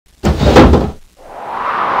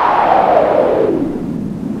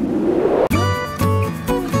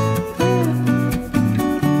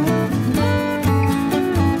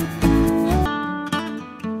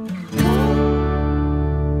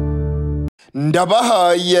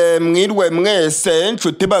Ndabahaye mwirwe mwese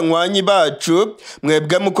nshuti banywanyi bacu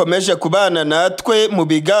mwebwe mukomeje kubana natwe mu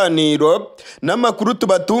biganiro n'amakuru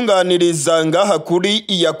tubatunganiriza ngaha kuri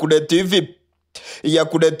Iyakure TV.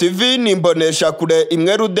 Iyakure TV ni imbonesha kure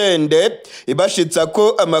imwe rudende ibashitsa ko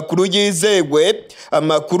amakuru yizewe,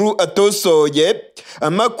 amakuru atosoye,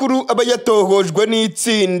 amakuru aba yatohojwe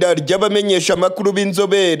n'itsinda ry'abamenyesha amakuru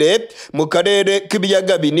b'inzobere mu karere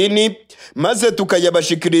k'ibiyaga binini maze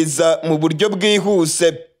tukayabashikiriza mu buryo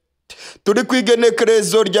bwihuse. Turi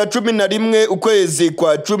kwigenekerezo rya 11 ukwezi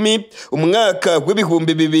kwa 10 umwaka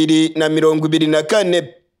w'ibihumbi 2024.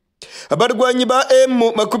 Abarwanyi ba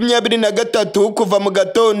M23 kuva mu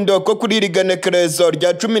gatondo ko kuri rigenekerezo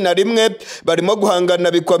rya 11 barimo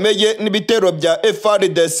guhangana bikomeye n'ibitero bya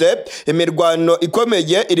FARDC. Imirwano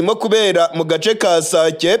ikomeye irimo kubera mu gace ka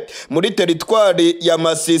Sake muri teritwari ya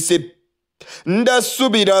Masisi.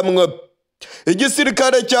 Ndasubiramwo.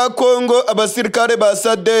 Igisirikare cya Kongo, abasirikare ba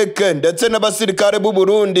SADC ndetse n'abasirikare b'u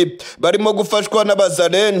Burundi barimo gufashwa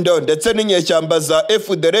n'abazalendo ndetse n'inyeshyamba za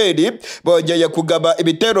FDLR bongeye kugaba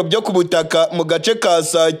ibitero byo ku butaka mu gace ka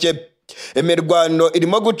Sake. Imirwano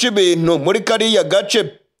irimo guca ibintu muri kariya gace.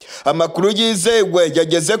 Amakuru yizewe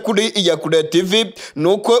yageze kuri Iyakure TV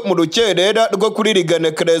nuko mu rukerera rwo kuri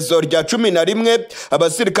rigenekerezo rya 11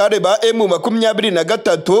 abasirikare ba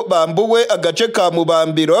M23 bambuwe agace ka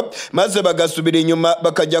Mubambiro maze bagasubira inyuma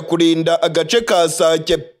bakajya kurinda agace ka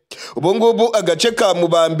Sake. Ubungubu agace ka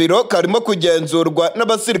Mubambiro karimo kugenzurwa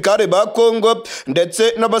n'abasirikare ba Kongo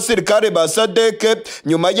ndetse n'abasirikare ba SADC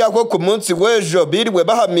nyuma yaho ku munsi w'ejo biriwe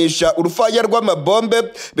bahamisha urufaya rw'amabombe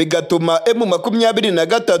bigatuma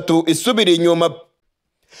M23 isubira inyuma.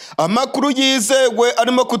 Amakuru yizewe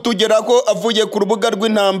arimo kutugeraho avuye ku rubuga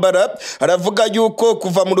rw'intambara aravuga yuko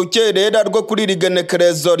kuva mu rukerera rwo kuri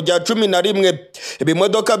rigenekerezo rya 11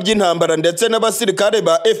 ibimodoka by'intambara ndetse n'abasirikare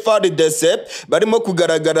ba FARDC barimo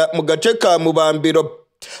kugaragara mu gace ka Mubambiro.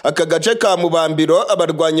 Aka gace ka Mubambiro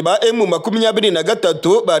abarwanyi ba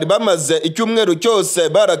M23 bari bamaze icyumweru cyose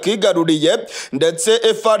barakigaruriye ndetse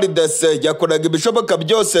FARDC yakoraga ibishoboka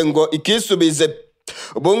byose ngo ikisubize.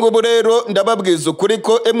 Ubungubu rero ndababwiza ukuri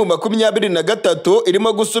ko M23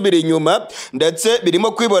 irimo gusubira inyuma ndetse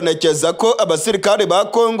birimo kwibonekeza ko abasirikare ba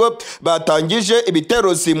Kongo batangije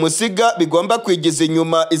ibitero simusiga bigomba kwigiza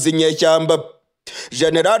inyuma izi nyeshyamba.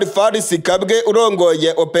 General FARDC Kabwe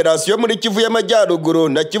urongoye operasiyo muri Kivu y'Amajyaruguru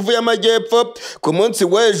na Kivu y'Amajyepfo ku munsi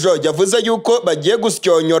w'ejo yavuze yuko bagiye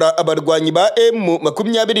gusyonyora abarwanyi ba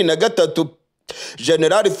M23.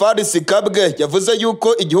 General FARDC Kabwe yavuze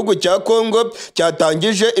yuko igihugu cya Kongo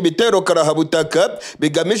cyatangije ibitero karahabutaka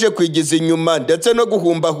bigamije kwigiza inyuma ndetse no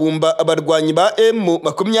guhumbahumba abarwanyi ba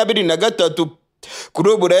M23. Kuri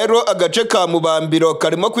ubu rero agace ka Mubambiro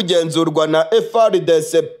karimo kugenzurwa na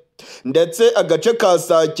FARDC ndetse agace ka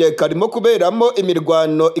Sake karimo kuberamo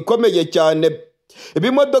imirwano ikomeye cyane.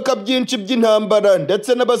 Ibimodoka byinshi by'intambara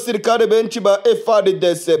ndetse n'abasirikare benshi ba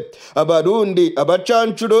FARDC, abarundi,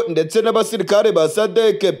 abacancuro ndetse n'abasirikare ba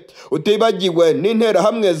SADC utibagiwe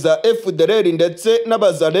n'interahamwe za FDLR ndetse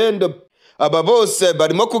n'abazalendo. Aba bose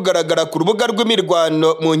barimo kugaragara ku rubuga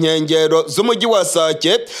rw'imirwano mu nkengero z'umujyi wa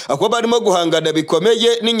Sake aho barimo guhangana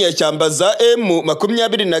bikomeye n'inyeshyamba za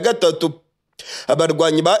M23.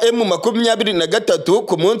 Abarwanyi ba M23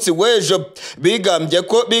 ku munsi w'ejo bigambye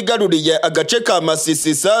ko bigaruriye agace ka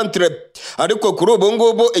Masisi Centre, ariko kuri ubu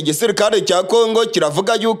ngubu igisirikare cya Kongo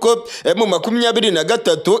kiravuga yuko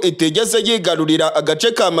M23 itigeze yigarurira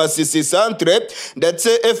agace ka Masisi Centre ndetse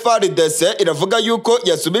FARDC iravuga yuko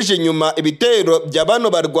yasubije inyuma ibitero bya bano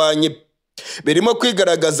barwanyi. Birimo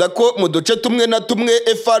kwigaragaza ko mu duce tumwe na tumwe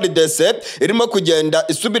FARDC irimo kugenda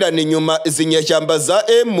isubirana inyuma izi nyeshyamba za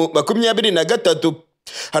M23.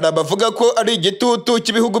 Hari abavuga ko ari igitutu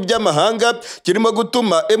cy'ibihugu by'amahanga kirimo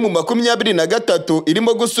gutuma M23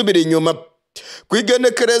 irimo gusubira inyuma. Ku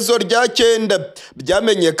igenekerezo rya 9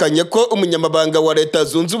 byamenyekanye ko umunyamabanga wa Leta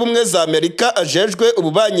Zunze Ubumwe za Amerika ajejwe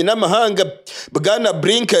ububanyi n'amahanga Bwana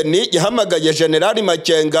Blinken yahamagaye General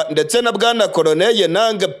Makenga ndetse na Bwana Colonel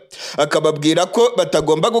Nanga akababwira ko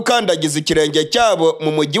batagomba gukandagiza ikirenge cyabo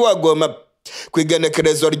mu mujyi wa Goma. Ku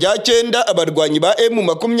igenekerezo rya 9 abarwanyi ba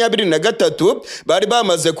M23 bari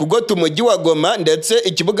bamaze kugota umujyi wa Goma ndetse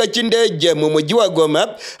ikibuga cy'indege mu mujyi wa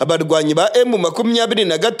Goma abarwanyi ba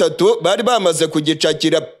M23 bari bamaze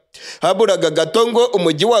kugicakira. Haburaga gato ngo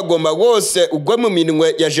umujyi wa Goma wose ugwe mu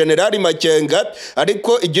minwe ya General Makenga,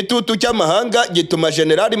 ariko igitutu cy'amahanga gituma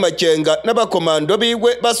General Makenga n'abakomando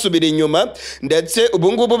biwe basubira inyuma ndetse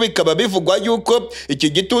ubungubu bikaba bivugwa yuko iki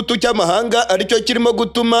gitutu cy'amahanga aricyo kirimo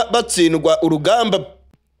gutuma batsindwa urugamba.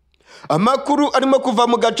 Amakuru arimo kuva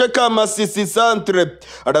mu gace ka Masisi Centre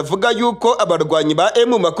aravuga yuko abarwanyi ba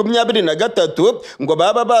M23 ngo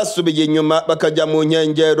baba basubiye inyuma bakajya mu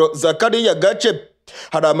nkengero za kariya gace.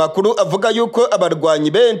 Hari amakuru avuga yuko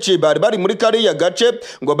abarwanyi benshi bari muri kariya gace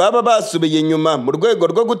ngo baba basubiye inyuma mu rwego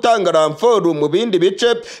rwo gutanga ramforu mu bindi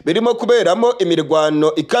bice birimo kuberamo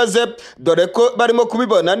imirwano ikaze, dore ko barimo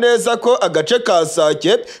kubibona neza ko agace ka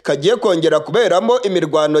Sake kagiye kongera kuberamo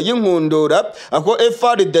imirwano y'inkundura, aho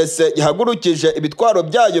FARDC yahagurukije ibitwaro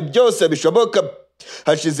byayo byose bishoboka.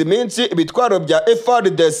 Hashize iminsi ibitwaro bya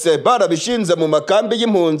FARDC barabishinze mu makambi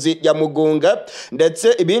y'impunzi ya Mugunga,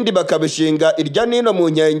 ndetse ibindi bakabishinga irya nino mu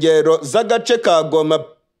nkengero z'agace ka Goma.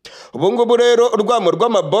 Ubu ngubu rero urwamo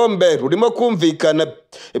rw'amabombe rurimo kumvikana,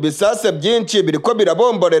 ibisase byinshi biriko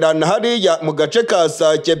birabomborerana hariya mu gace ka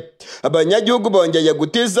Sake. Abanyagihugu bongeye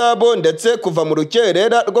guta izabo, ndetse kuva mu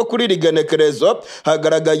rukerera rwo kuri rigenekerezo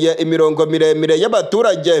hagaragaye imirongo miremire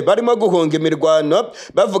y'abaturage barimo guhunga imirwano,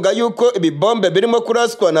 bavuga yuko ibibombe birimo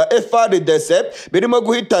kuraswa na FARDC birimo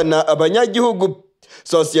guhitana abanyagihugu.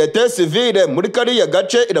 Sosiyete sivile muri kariya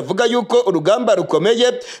gace iravuga yuko urugamba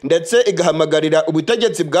rukomeye, ndetse igahamagarira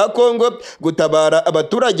ubutegetsi bwa Kongo gutabara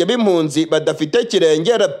abaturage b'impunzi badafite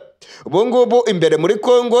kirengera. Ubu ngubu imbere muri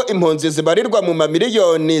Kongo impunzi zibarirwa mu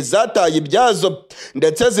mamiliyoni zataye ibyazo,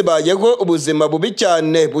 ndetse zibayeho ubuzima bubi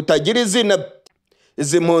cyane butagira izina.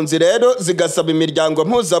 Izi mpunzi rero zigasaba imiryango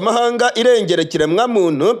mpuzamahanga irengera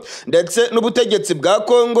ikiremwamuntu ndetse n'ubutegetsi bwa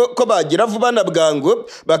Kongo ko bagira vuba na bwangu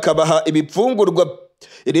bakabaha ibipfungurwa.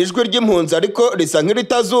 Iri jwi ry'impunzi ariko risa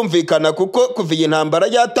nk'iritazumvikana, kuko kuva iyi ntambara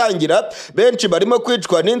yatangira benshi barimo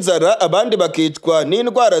kwicwa n'inzara, abandi bakicwa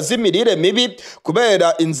n'indwara z'imirire mibi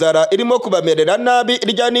kubera inzara irimo kubamerera nabi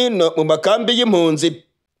irya nino mu makambi y'impunzi.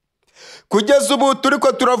 Kugeza ubu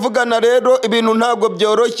turiko turavugana rero ibintu ntabwo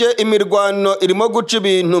byoroshye, imirwano irimo guca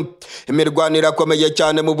ibintu. Imirwano irakomeye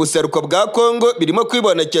cyane mu buseruko bwa Kongo, birimo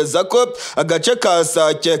kwibonekeza ko agace ka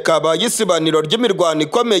Sake kabaye isibaniro ry'imirwano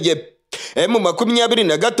ikomeye.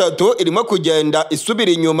 M23 irimo kugenda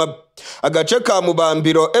isubira inyuma. Agace ka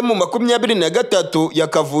Mubambiro M23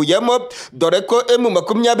 yakavuyemo, dore ko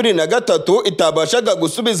M23 itabashaga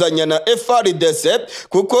gusubizanya na FARDC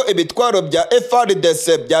kuko ibitwaro bya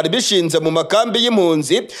FARDC byari bishinze mu makambi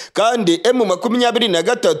y'impunzi, kandi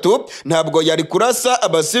M23 ntabwo yari kurasa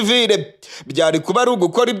abasivile, byari kuba ari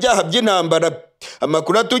ugukora ibyaha by'intambara.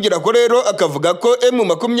 Amakuru atugira ko rero akavuga ko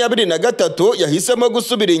M23 yahisemo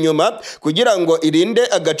gusubira inyuma kugira ngo irinde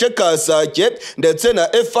agace ka Sake, ndetse na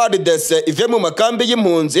FARDC ive mu makambi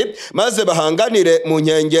y'impunzi maze bahanganire mu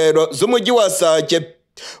nkengero z'umujyi wa Sake.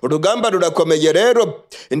 Urugamba rurakomeye rero.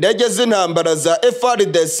 Indege z'intambara za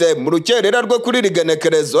FARDC mu rukerera rwo kuri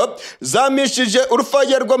rigenekerezo zamishije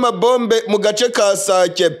urufaya rw'amabombe mu gace ka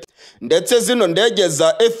Sake, ndetse zino ndege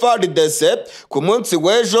za FARDC ku munsi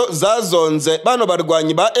w'ejo zazonze bano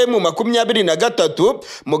barwanyi ba M23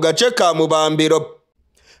 mu gace ka Mubambiro.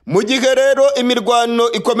 Mu gihe rero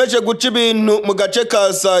imirwano ikomeje guca ibintu mu gace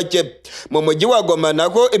ka Sake, mu mujyi wa Goma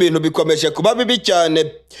naho ibintu bikomeje kuba bibi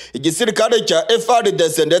cyane. Igisirikare cya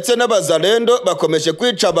FARDC ndetse n'abazalendo bakomeje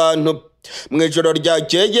kwica abantu. Mu ijoro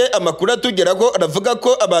ryakeye amakuru atugeraho aravuga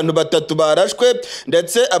ko abantu 3 barashwe,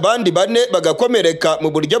 ndetse abandi 4 bagakomereka mu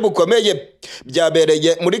buryo bukomeye.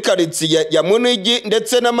 Byabereye muri karitsiye ya Muri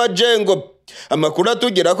ndetse n'Amajengo. Amakuru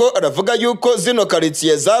atugeraho aravuga yuko zino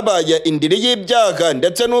karitsiye zabaye indiri y'ibyaha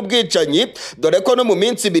ndetse n'ubwicanyi, dore ko no mu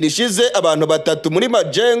minsi 2 ishize abantu 3 muri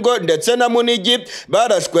Majengo ndetse na Muri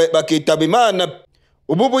barashwe bakitaba Imana.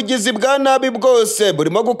 Ubu bugizi bwa nabi bwose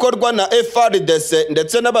burimo gukorwa na FARDC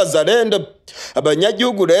ndetse n'abazalendo.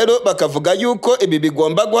 Abanyagihugu rero bakavuga yuko ibi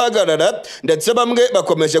bigomba guhagarara, ndetse bamwe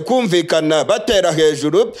bakomeje kumvikana batera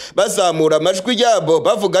hejuru bazamura amajwi yabo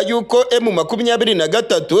bavuga yuko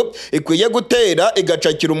M23 ikwiye gutera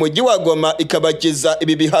igacakira umujyi wa Goma ikabakiza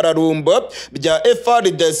ibi bihararumbo bya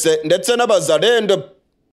FARDC ndetse n'abazalendo.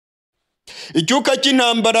 Icyuka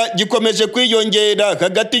cy'intambara gikomeje kwiyongera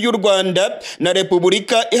hagati y'u Rwanda na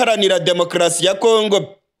Repubulika Iharanira Demokarasi ya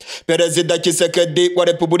Kongo. Perezida Tshisekedi wa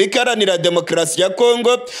Repubulika Iharanira Demokarasi ya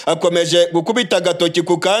Kongo akomeje gukubita agatoki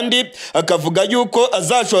ku kandi, akavuga yuko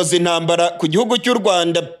azashoza intambara ku gihugu cy'u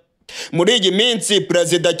Rwanda. Muri iyi minsi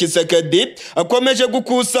Perezida Tshisekedi akomeje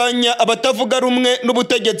gukusanya abatavuga rumwe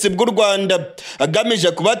n'ubutegetsi bw'u Rwanda,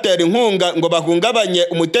 agamije kubatera inkunga ngo bahungabanye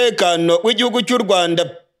umutekano w'igihugu cy'u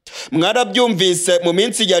Rwanda. Mwarabyumvise mu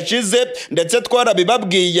minsi yashize, ndetse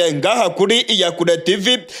twarabibabwiye ngaha kuri Iyakure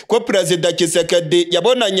TV ko Perezida Tshisekedi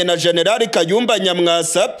yabonanye na General Kayumba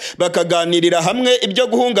Nyamwasa bakaganirira hamwe ibyo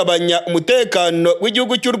guhungabanya umutekano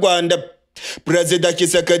w'igihugu cy'u Rwanda. Perezida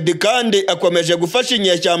Tshisekedi kandi akomeje gufasha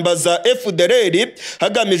inyeshyamba za FDLR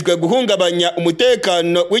hagamijwe guhungabanya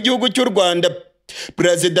umutekano w'igihugu cy'u Rwanda.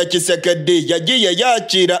 Perezida Tshisekedi yagiye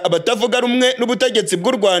yakira abatavuga rumwe n'ubutegetsi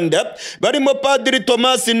bw'u Rwanda barimo Padiri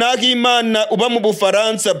Thomas Nahimana uba mu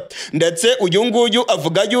Bufaransa, ndetse uyu nguyu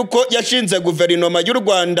avuga yuko yashinze guverinoma y'u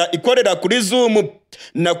Rwanda ikorera kuri Zoom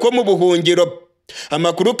nako mu buhungiro.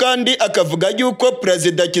 Amakuru kandi akavuga yuko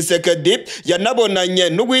Perezida Tshisekedi yanabonanye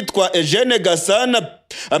n'uwitwa Eugene Gasana.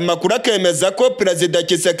 Amakuru akemeza ko Perezida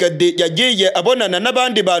Tshisekedi yagiye abonana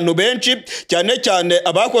n'abandi bantu benshi, cyane cyane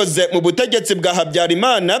abahoze mu butegetsi bwa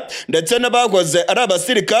Habyarimana ndetse n'abahoze ari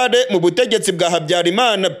abasirikare mu butegetsi bwa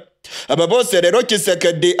Habyarimana. Aba bose rero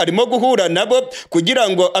Tshisekedi arimo guhura nabo kugira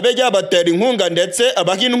ngo abe yabatera inkunga ndetse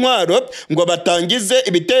abaha intwaro ngo batangize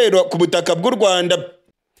ibitero ku butaka bw'u Rwanda.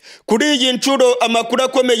 Kuri iyi nshuro amakuru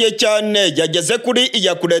akomeye cyane yageze kuri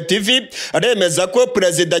Iyakure TV aremeza ko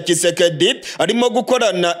Perezida Tshisekedi arimo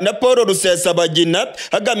gukorana na Paul Rusesabagina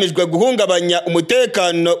hagamijwe guhungabanya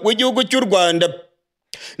umutekano w'igihugu cy'u Rwanda.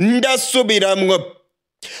 Ndasubiramwo,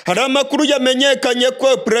 hari amakuru yamenyekanye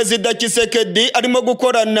ko Perezida Tshisekedi arimo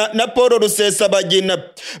gukorana na Paul Rusesabagina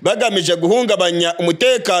bagamije guhungabanya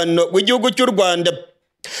umutekano w'igihugu cy'u Rwanda.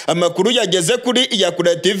 Amakuru yageze kuri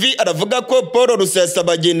Iyakure TV aravuga ko Paul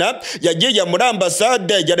Rusesabagina yagiye muri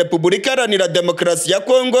ambasade ya Repubulika Iharanira Demokarasi ya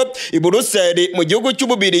Kongo i Buruseli mu gihugu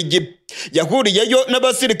cy'Ububirigi. Yahuriyeyo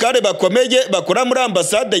n'abasirikare bakomeye bakora muri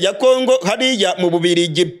ambasade ya Kongo hariya mu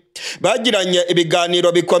Bubirigi. Bagiranye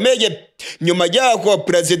ibiganiro bikomeye. Nyuma yaho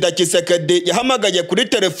Perezida Tshisekedi yahamagaye kuri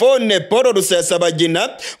telefone Paul Rusesabagina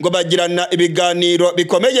ngo bagirana ibiganiro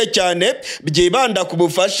bikomeye cyane byibanda ku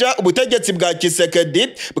bufasha ubutegetsi bwa Tshisekedi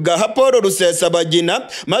bwaha Paul Rusesabagina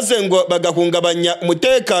maze ngo bagahungabanya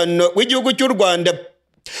umutekano w'igihugu cy'u Rwanda.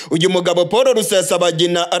 Uyu mugabo Paul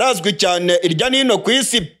Rusesabagina arazwi cyane irya nino ku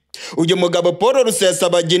isi. Uyu mugabo Paul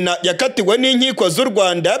Rusesabagina yakatiwe n'inkiko z'u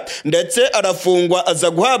Rwanda ndetse arafungwa aza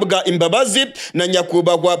guhabwa imbabazi na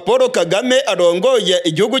nyakubahwa Paul Kagame arongoye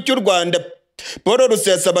igihugu cy'u Rwanda. Paul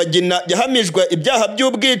Rusesabagina yahamijwe ibyaha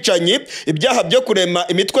by'ubwicanyi, ibyaha byo kurema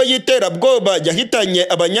imitwe y'iterabwoba yahitanye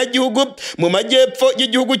abanyagihugu mu majyepfo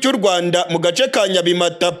y'igihugu cy'u Rwanda mu gace ka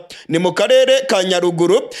Nyabimata, ni mu karere ka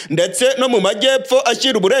Nyaruguru ndetse no mu majyepfo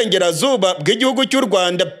ashyira uburengerazuba bw'igihugu cy'u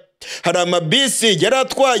Rwanda. Hari amabisi yari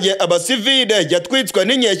atwaye abasivile yatwitswe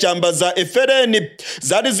n'inyeshyamba za FRN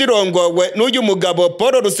zari zirongowe n'uyu mugabo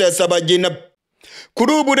Paul Rusesabagina.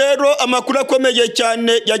 Kuri ubu rero amakuru akomeye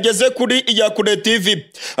cyane yageze kuri Iyakure TV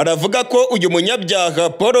aravuga ko uyu munyabyaha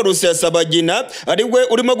Paul Rusesabagina ari we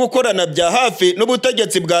urimo gukorana bya hafi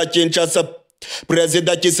n'ubutegetsi bwa Kinshasa.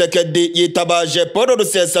 Perezida Tshisekedi yitabaje Paul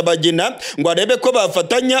Rusesabagina ngo arebe ko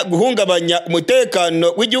bafatanya guhungabanya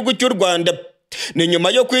umutekano w'igihugu cy'u Rwanda. Ni nyuma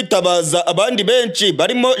yo kwitabaza abandi benshi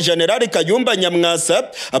barimo General Kayumba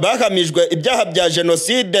Nyamwasa abahamijwe ibyaha bya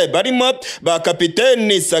jenoside barimo ba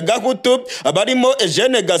Kapiteni Sagahutu, abarimo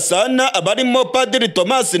Eugene Gasana, abarimo Padiri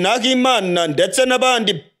Thomas Nahimana ndetse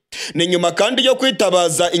n'abandi. Ni nyuma kandi yo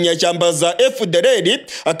kwitabaza inyeshyamba za FDLR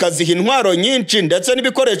akaziha intwaro nyinshi ndetse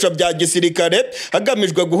n'ibikoresho bya gisirikare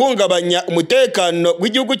hagamijwe guhungabanya umutekano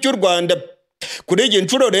w'igihugu cy'u Rwanda. Kuri iyi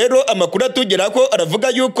nshuro rero amakuru atugeraho aravuga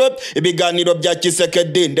yuko ibiganiro bya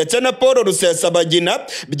Tshisekedi ndetse na Paul Rusesabagina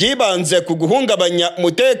byibanze ku guhungabanya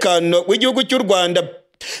umutekano w'igihugu cy'u Rwanda.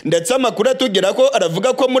 Ndetse amakuru atugeraho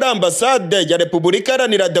aravuga ko muri ambasade ya Repubulika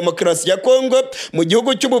Iharanira Demokarasi ya Kongo mu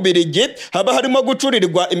gihugu cy'Ububirigi haba harimo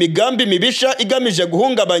gucurirwa imigambi mibisha igamije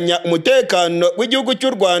guhungabanya umutekano w'igihugu cy'u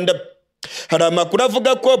Rwanda. Hari amakuru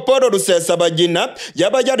avuga ko Paul Rusesabagina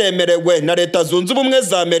yaba yaremerewe na Leta Zunze Ubumwe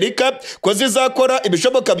za Amerika ko zizakora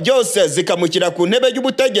ibishoboka byose zikamushyira ku ntebe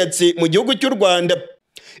y'ubutegetsi mu gihugu cy'u Rwanda.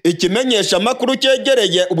 Ikimenyesha makuru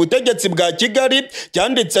cyegereye ubutegetsi bwa Kigali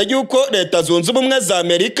cyanditse yuko Leta Zunze Ubumwe za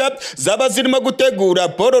Amerika zaba zirimo gutegura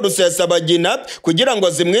Paul Rusesabagina kugira ngo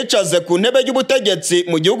zimwicaze ku ntebe y'ubutegetsi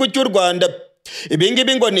mu gihugu cy'u Rwanda.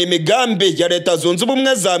 Ibingibi ngo ni imigambi ya Leta Zunze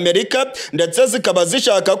Ubumwe za Amerika ndetse zikaba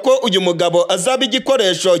zishaka ko uyu mugabo azaba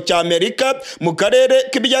igikoresho cya Amerika mu karere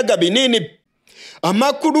k'ibiyaga binini.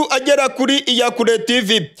 Amakuru agera kuri Iyakure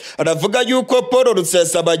TV aravuga yuko Paul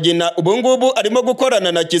Rusesabagina ubungubu arimo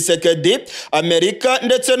gukorana na Tshisekedi, Amerika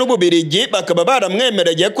ndetse n'Ububirigi bakaba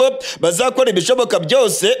baramwemereye ko bazakora ibishoboka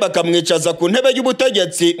byose bakamwicaza ku ntebe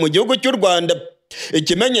y'ubutegetsi mu gihugu cy'u Rwanda.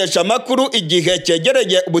 Ikimenyesha makuru igihe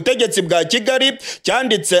cyegereye ubutegetsi bwa Kigali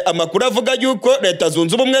cyanditse amakuru avuga yuko Leta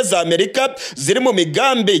Zunze Ubumwe za Amerika ziri mu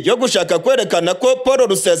migambi yo gushaka kwerekana ko Paul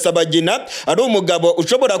Rusesabagina ari umugabo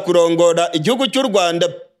ushobora kurongora igihugu cy'u Rwanda.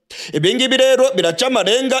 Ibingibi rero biraca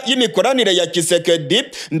amarenga y'imikoranire ya Tshisekedi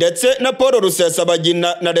ndetse na Paul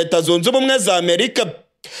Rusesabagina na Leta Zunze Ubumwe za Amerika.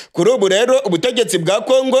 Kuri ubu rero ubutegetsi bwa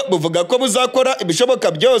Kongo buvuga ko buzakora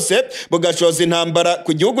ibishoboka byose bugashoza intambara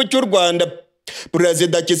ku gihugu cy'u Rwanda.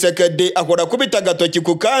 Perezida Tshisekedi ahora kubita agatoki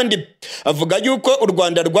ku kandi avuga yuko u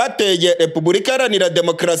Rwanda rwateye Repubulika Iharanira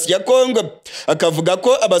Demokarasi ya Kongo, akavuga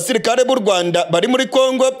ko abasirikare b'u Rwanda bari muri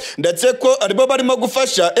Kongo ndetse ko aribo barimo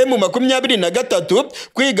gufasha M23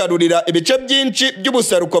 kwigarurira ibice byinshi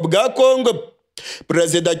by'ubuseruko bwa Kongo.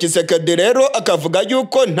 Perezida Tshisekedi rero akavuga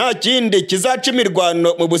yuko nta kindi kizaca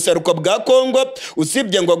imirwano mu buseruko bwa Kongo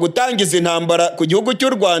usibye ngo gutangiza intambara ku gihugu cy'u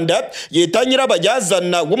Rwanda yita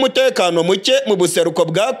nyirabayazana w'umutekano muke mu buseruko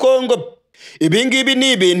bwa Kongo. Ibi ngibi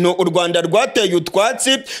ni ibintu u Rwanda rwateye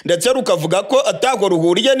utwatsi ndetse rukavuga ko ataho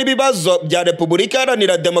ruhuriye n'ibibazo bya Repubulika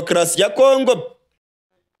Iharanira Demokarasi ya Kongo.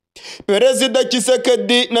 Perezida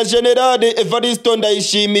Tshisekedi na General Evariste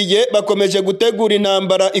Ndayishimiye bakomeje gutegura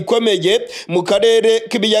intambara ikomeye mu karere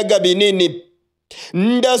k'ibiyaga binini.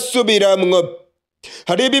 Ndasubiramwo,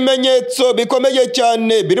 hari ibimenyetso bikomeye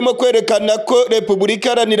cyane birimo kwerekana ko Repubulika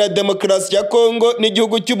Iharanira Demokarasi ya Kongo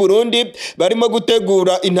n'igihugu cy'u Burundi barimo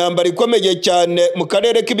gutegura intambara ikomeye cyane mu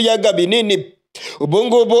karere k'ibiyaga binini. Ubu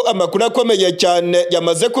ngubu amakuru akomeye cyane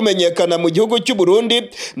yamaze kumenyekana mu gihugu cy'u Burundi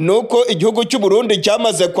nuko igihugu cy'u Burundi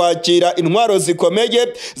cyamaze kwakira intwaro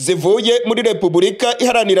zikomeye zivuye muri Repubulika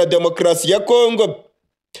Iharanira Demokarasi ya Kongo.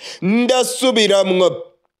 Ndasubiramwo,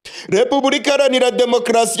 Repubulika Iharanira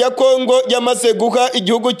Demokarasi ya Kongo yamaze guha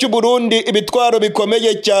igihugu cy'u Burundi ibitwaro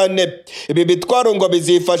bikomeye cyane. Ibi bitwaro ngo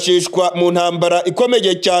bizifashishwa mu ntambara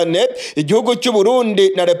ikomeye cyane igihugu cy'u Burundi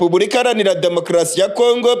na Repubulika Iharanira Demokarasi ya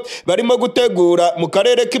Kongo barimo gutegura mu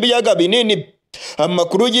karere k'ibiyaga binini.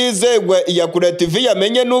 Amakuru yizewe ya Kure TV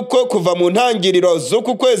yamenye nuko kuva mu ntangiriro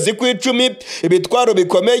z'uku kwezi kw'icumi ibitwaro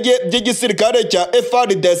bikomeye by'igisirikare cya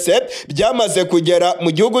FARDC byamaze kugera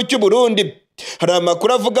mu gihugu cy'u Burundi. Hari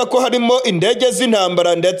amakuru avuga ko harimo indege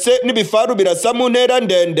z'intambara ndetse n'ibifaru birasa mu ntera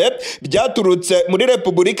ndende byaturutse muri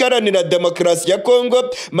Repubulika Iharanira Demokarasi ya Kongo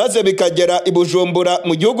maze bikagera i Bujumbura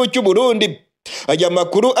mu gihugu cy'u Burundi. Aya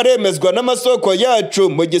makuru aremezwa n'amasoko yacu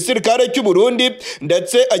mu gisirikare cy'u Burundi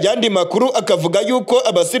ndetse ayandi makuru akavuga yuko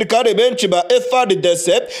abasirikare benshi ba FARDC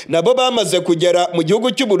nabo bamaze kugera mu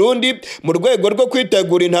gihugu cy'u Burundi mu rwego rwo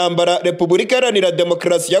kwitegura intambara Repubulika Iharanira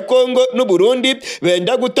Demokarasi ya Kongo n'u Burundi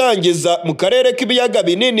benda gutangiza mu karere k'ibiyaga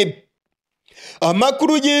binini.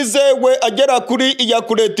 Amakuru yizewe agera kuri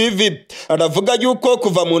Iyakure TV aravuga yuko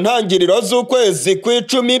kuva mu ntangiriro z'ukwezi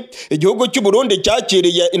kw'icumi igihugu cy'u Burundi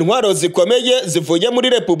cyakiriye intwaro zikomeye zivuye muri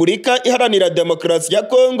Repubulika Iharanira Demokarasi ya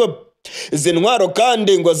Kongo. Izi ntwaro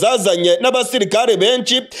kandi ngo zazanye n'abasirikare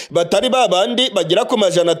benshi batari babandi bagera ku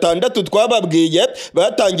 600 twababwiye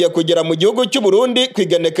batangiye kugera mu gihugu cy'u Burundi ku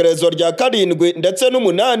igenekerezo rya 7 ndetse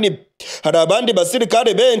n'8. Hari abandi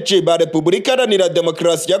basirikare benshi ba Repubulika Iharanira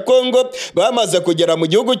Demokarasi ya Kongo bamaze kugera mu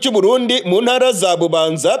gihugu cy'u Burundi mu ntara za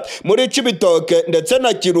Bubanza, muri Cibitoke ndetse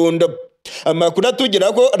na Kirundo. Amakuru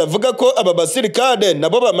atugeraho aravuga ko aba basirikare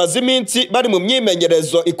nabo bamaze iminsi bari mu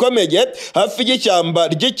myimenyerezo ikomeye hafi y'ishyamba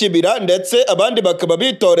ry'ikibira ndetse abandi bakaba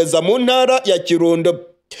bitoreza mu ntara ya Kirundo.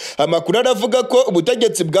 Amakuru aravuga ko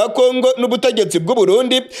ubutegetsi bwa Kongo n'ubutegetsi bw'u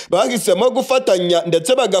Burundi bahisemo gufatanya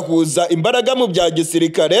ndetse bagahuza imbaraga mu bya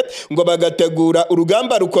gisirikare ngo bagategura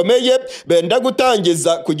urugamba rukomeye benda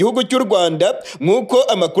gutangiza ku gihugu cy'u Rwanda nk'uko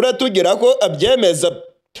amakuru atugeraho abyemeza.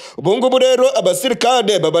 Ubu ngubu rero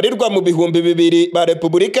abasirikare babarirwa mu 200 ba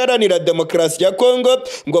Repubulika Iharanira Demokarasi ya Kongo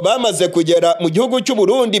ngo bamaze kugera mu gihugu cy'u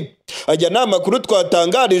Burundi. Aya ni amakuru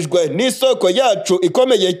twatangarijwe n'isoko yacu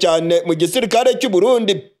ikomeye cyane mu gisirikare cy'u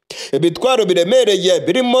Burundi. Ibitwaro biremereye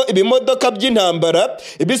birimo ibimodoka by'intambara,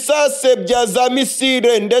 ibisase bya za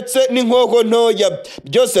misile ndetse n'inkoho ntoya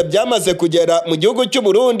byose byamaze kugera mu gihugu cy'u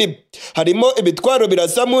Burundi. Harimo ibitwaro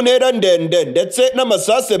birasa mu ntera ndende ndetse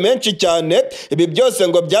n'amasase menshi cyane. Ibi byose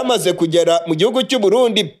ngo byamaze kugera mu gihugu cy'u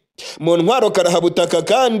Burundi. Mu ntwaro karahabutaka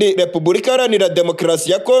kandi Repubulika Iharanira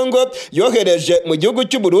Demokarasi ya Kongo yohereje mu gihugu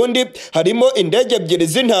cy'u Burundi harimo indege 2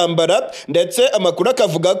 z'intambara ndetse amakuru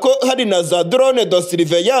akavuga ko hari na za drone de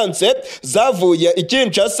surveillance zavuye i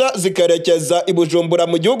Kinshasa zikerekeza i Bujumbura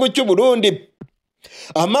mu gihugu cy'u Burundi.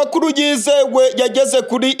 Amakuru yizewe yageze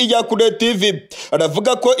kuri Iyakure TV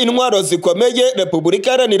aravuga ko intwaro zikomeye Repubulika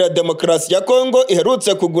Iharanira Demokarasi ya Kongo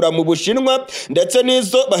iherutse kugura mu Bushinwa ndetse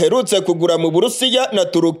n'izo baherutse kugura mu Burusiya na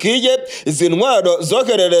Turukiye. Izi ntwaro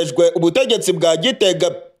zohererejwe ubutegetsi bwa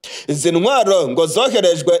Gitega. Izi ntwaro ngo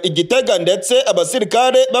zoherejwe i Gitega ndetse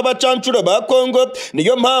abasirikare b'abacancuro ba Kongo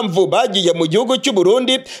niyo mpamvu bagiye mu gihugu cy'u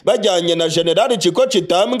Burundi bajyanye na General Chiko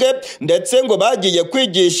Chitambwe ndetse ngo bagiye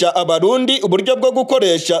kwigisha abarundi uburyo bwo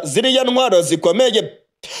gukoresha ziriya ntwaro zikomeye.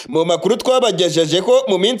 Mu makuru twabagejejeho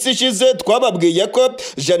mu minsi ishize twababwiye ko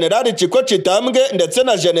General Chiko Chitambwe ndetse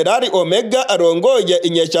na General Omega arongoye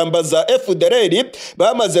inyeshyamba za FDLR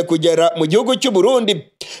bamaze kugera mu gihugu cy'u Burundi.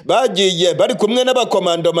 Bagiye bari kumwe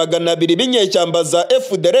n'abakomando 200 b'inyeshyamba za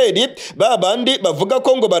FDLR babandi bavuga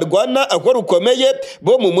ko ngo barwana aho rukomeye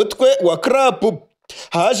bo mu mutwe wa CRAP.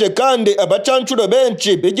 Haje kandi abacancuro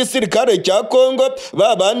benshi b'igisirikare cya Kongo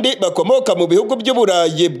babandi bakomoka mu bihugu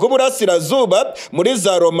by'Uburayi bw'Uburasirazuba muri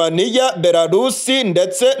za Romania, Belarusi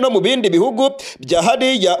ndetse no mu bindi bihugu bya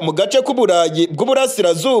hariya mu gace k'Uburayi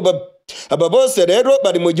bw'Uburasirazuba. Aba bose rero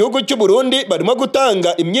bari mu gihugu cy'u Burundi barimo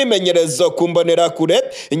gutanga imyimenyerezo ku mbonerakure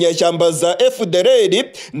inyeshyamba za FDLR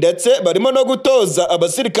ndetse barimo no gutoza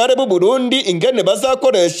abasirikare b'u Burundi ingene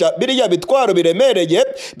bazakoresha biriya bitwaro biremereye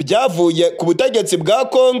byavuye ku butegetsi bwa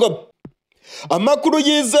Kongo. Amakuru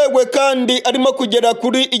yizewe kandi arimo kugera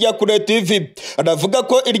kuri Iyakure TV aravuga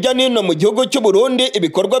ko irya nino mu gihugu cy'u Burundi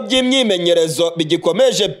ibikorwa by'imyimenyerezo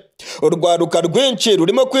bigikomeje. Urwaruka rwinshi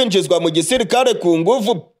rurimo kwinjizwa mu gisirikare ku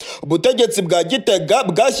nguvu. Ubutegetsi bwa Gitega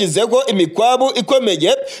bwashyizeho imikwabu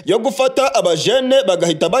ikomeye yo gufata abajene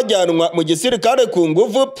bagahita bajyanwa mu gisirikare ku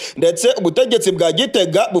nguvu, ndetse ubutegetsi bwa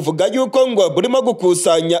Gitega buvuga yuko ngo burimo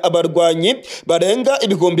gukusanya abarwanyi barenga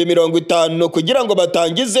 50,000 kugira ngo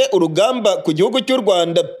batangize urugamba ku gihugu cy'u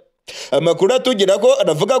Rwanda. Amakuru atugira ko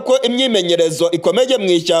aravuga ko imyimenyerezo ikomeye mu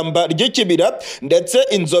ishyamba ry'ikibira ndetse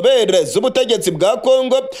inzobere z'ubutegetsi bwa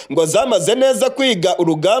Kongo ngo zamaze neza kwiga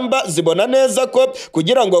urugamba, zibona neza ko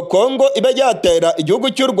kugira ngo Kongo ibe yatera igihugu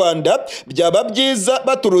cy'u Rwanda byaba byiza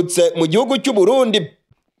baturutse mu gihugu cy'u Burundi.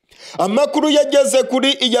 Amakuru yageze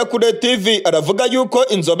kuri Iyakure TV aravuga yuko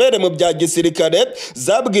inzobere mu bya gisirikare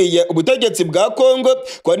zabwiye ubutegetsi bwa Kongo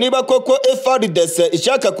ko niba koko FARDC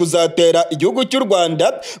ishaka kuzatera igihugu cy'u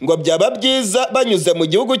Rwanda ngo byaba byiza banyuze mu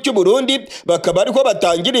gihugu cy'u Burundi bakaba ariho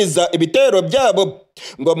batangiriza ibitero byabo.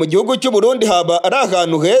 Ngo mu gihugu cy'u Burundi haba ari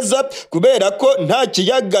ahantu heza kubera ko nta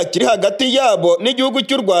kiyaga kiri hagati yabo n'igihugu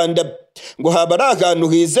cy'u Rwanda. Ngo haba ari ahantu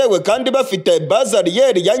hizewe kandi bafite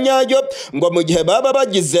bazariyeri ya nyayo, ngo mu gihe baba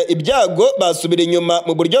bagize ibyago basubira inyuma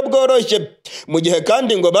mu buryo bworoshye. Mu gihe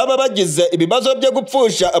kandi ngo baba bagize ibibazo byo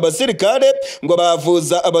gupfusha abasirikare ngo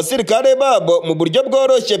bavuza abasirikare babo mu buryo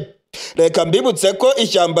bworoshye. Reka mbibutse ko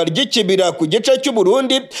ishyamba ry'ikibira ku gice cy'u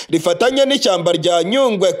Burundi rifatanye n'ishyamba rya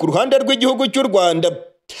Nyungwe ku ruhande rw'igihugu cy'u Rwanda.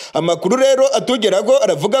 Amakuru rero atugeraho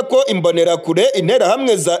aravuga ko imbonerakure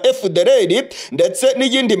interahamwe za FDLR ndetse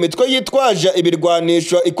n'iyindi mitwe yitwaje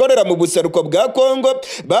ibirwanisho ikorera mu buseruko bwa Kongo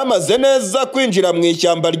bamaze neza kwinjira mu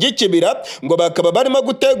ishyamba ry'ikibira ngo bakaba barimo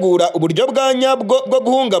gutegura uburyo bwa nyabwo bwo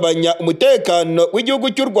guhungabanya umutekano w'igihugu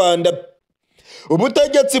cy'u Rwanda.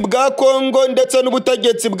 Ubutegetsi bwa Kongo ndetse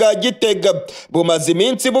n'ubutegetsi bwa Gitega bumaze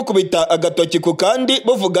iminsi bukubita agatoki ku kandi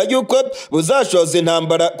buvuga yuko buzashoza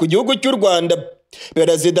intambara ku gihugu cy'u Rwanda.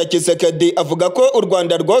 Perezida Tshisekedi avuga ko u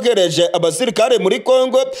Rwanda rwohereje abasirikare muri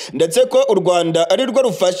Kongo ndetse ko u Rwanda ari rwo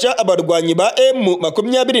rufasha abarwanyi ba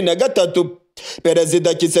M23.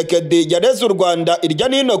 Perezida Tshisekedi yareze u Rwanda irya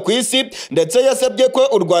nino ku isi ndetse yasabye ko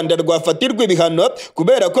u Rwanda rwafatirwa ibihano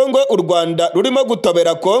kubera ko ngo u Rwanda rurimo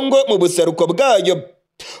gutobera Kongo mu buseruko bwayo.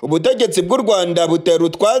 Ubutegetsi bw'u Rwanda butera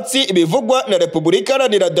utwatsi ibivugwa na Repubulika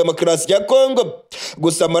Iharanira Demokarasi ya Kongo.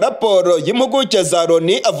 Gusa amaraporo y'impuguke za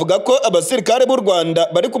Loni avuga ko abasirikare b'u Rwanda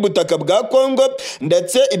bari ku butaka bwa Kongo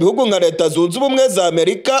ndetse ibihugu nka Leta Zunze Ubumwe za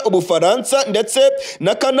Amerika, Ubufaransa ndetse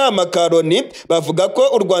n'akanama ka Loni bavuga ko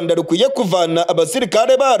u Rwanda rukwiye kuvana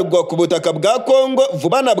abasirikare barwo ku butaka bwa Kongo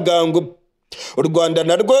vuba na bwangu. U Rwanda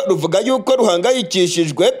narwo ruvuga yuko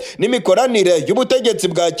ruhangayikishijwe n'imikoranire y'ubutegetsi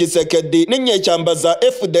bwa Tshisekedi n'inyeshyamba za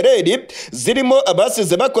FDLR zirimo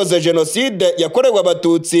abasize bakoze jenoside yakorewe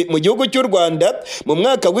abatutsi mu gihugu cy'u Rwanda mu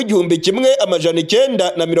mwaka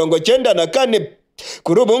w'1994.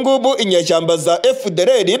 Kuri ubu ngubu inyeshyamba za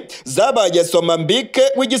FDLR zabaye somambike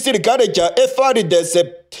w'igisirikare cya FARDC.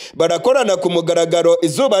 Barakorana ku mugaragaro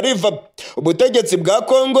izuba riva. Ubutegetsi bwa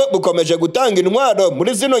Kongo bukomeje gutanga intwaro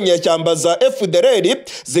muri zino nyeshyamba za FDLR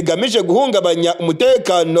zigamije guhungabanya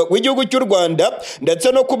umutekano w'igihugu cy'u Rwanda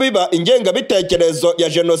ndetse no kubiba ingengabitekerezo ya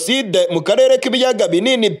jenoside mu karere k'ibiyaga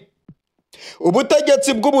binini.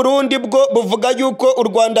 Ubutegetsi bw'u Burundi bwo buvuga yuko u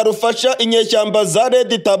Rwanda rufasha inyeshyamba za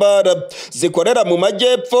Red Tabara zikorera mu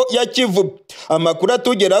majyepfo ya Kivu. Amakuru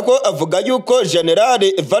atugeraho avuga yuko General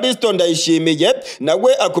Evaristo Ndayishimiye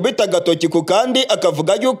nawe akubita agatoki ku kandi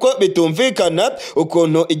akavuga yuko bitumvikana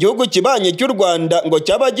ukuntu igihugu kibanye cy'u Rwanda ngo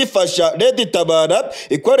cyaba gifasha Red Tabara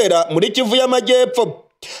ikorera muri Kivu y'amajyepfo.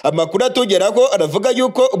 Amakuru atugeraho aravuga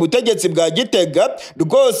yuko ubutegetsi bwa Gitega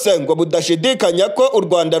rwose ngo budashidikanya ko u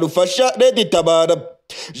Rwanda rufasha Red Tabara.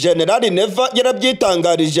 General Neva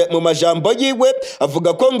yarabyitangarije mu majambo yiwe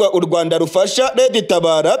avuga ko ngo u Rwanda rufasha Red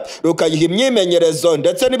Tabara rukayiha imyimenyerezo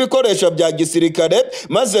ndetse n'ibikoresho bya gisirikare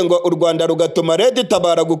maze ngo u Rwanda rugatuma Red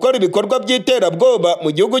Tabara gukora ibikorwa by'iterabwoba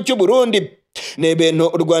mu gihugu cy'u Burundi. Ni ibintu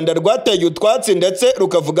u Rwanda rwateye utwatsi ndetse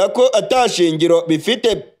rukavuga ko atashingiro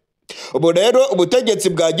bifite. Ubu rero ubutegetsi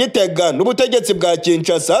bwa Gitega n'ubutegetsi bwa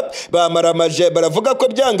Kinshasa bamaramaje baravuga ko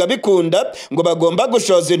byanga bikunda ngo bagomba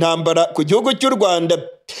gushoza intambara ku gihugu cy'u Rwanda.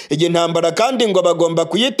 Iyi ntambara kandi ngo bagomba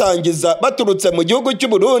kuyitangiza baturutse mu gihugu cy'u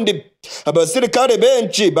Burundi. Abasirikare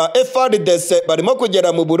benshi ba FARDC barimo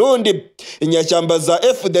kugera mu Burundi. Inyashyamba za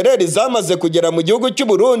FDLR zamaze kugera mu gihugu cy'u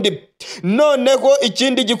Burundi. Noneho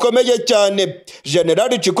ikindi gikomeye cyane,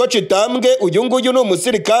 General Chiko Chitambwe uyu nguyu ni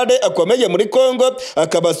umusirikare akomeye muri Kongo,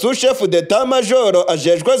 akaba chef d'etat major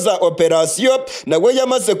ajejwe za operation, nawe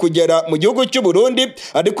yamaze kugera mu gihugu cy'u Burundi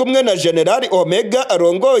ari kumwe na General Omega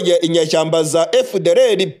arongoye inyashyamba za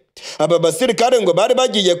FDLR. Aba basirikare ngo bari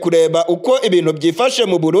bagiye kureba uko ibintu byifashe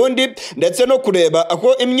mu Burundi ndetse no kureba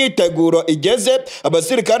aho imyiteguro igeze.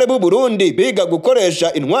 Abasirikare b'u Burundi biga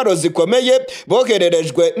gukoresha intwaro zikomeye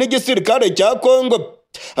bohererejwe n'igisirikare cya Kongo.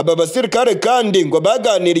 Aba basirikare kandi ngo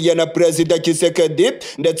baganiriye na Perezida Kisekedi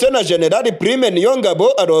ndetse na General Prime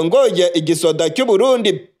Niyongabo arongoye igisoda cy'u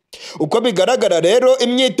Burundi. Uko bigaragara rero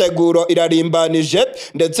imyiteguro irarimbanije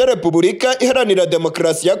ndetse Repubulika Iharanira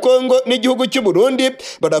Demokarasi ya Kongo n'igihugu cy'u Burundi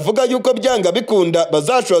baravuga yuko byanga bikunda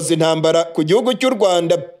bazashoza intambara ku gihugu cy'u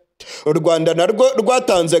Rwanda. U Rwanda narwo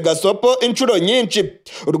rwatanze gasopo inshuro nyinshi.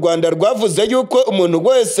 U Rwanda rwavuze yuko umuntu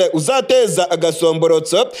wese uzateza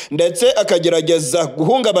agasomborotso ndetse akagerageza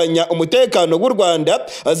guhungabanya umutekano w'u Rwanda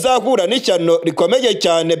azahura n'ishyano rikomeye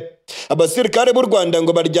cyane. Abasirikare b'u Rwanda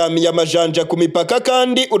ngo baryamiye amajanja ku mipaka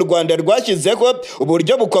kandi u Rwanda rwashyizeho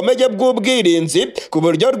uburyo bukomeye bw'ubwirinzi ku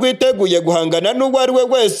buryo rwiteguye guhangana n'uwo ari we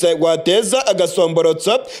wese wateza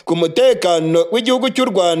agasomborotso ku mutekano w'igihugu cy'u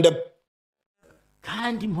Rwanda.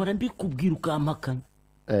 Kandi mpora mbikubwira ukampakanya.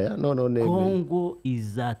 Kongo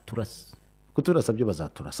izaturasa. Kuturasa byo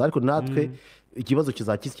bazaturasa ariko natwe ikibazo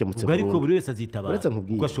kizakikemutse burundu. Ariko buri wese azitabara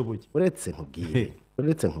uko ashoboye.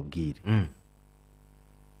 Uretse nkubwire.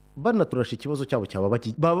 Banaturasha ikibazo cyabo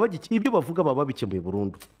baba ibyo bavuga baba bikemuye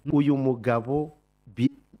burundu. Uyu mugabo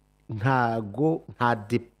nta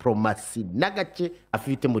diplomasi nagace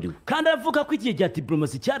afite muri we. Kandi avuga ko igihe cya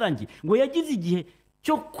diplomasi cyarangiye ngo yagize igihe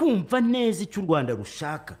cyo kumva neza icyo u Rwanda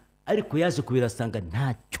rushaka ariko yaje kubirasanga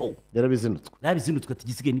ntacyo. Yarabizinutswe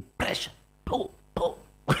tigisigaye ni pressure.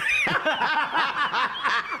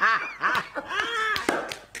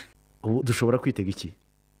 Ubu dushobora kwitega iki?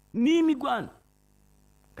 Ni imigwano.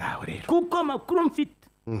 Gaho rero. Kuko amakuru mfite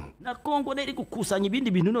na Kongo neri gukusanya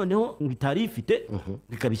ibindi bintu noneho bitari ifite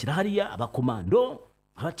bikabishyira hariya abakomando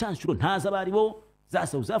abacanshuro ntaza bari bo za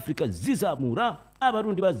South Africa zizamura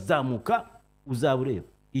abarundi bazamuka. Uzabureba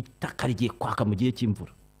itaka rigiye kwaka mu gihe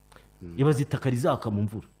cy'imvura. Ibaza itaka rizaka mu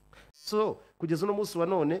mvura. So kugeza no munsi wa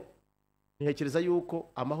none ntekereza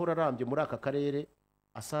yuko amahoro arambye muri aka karere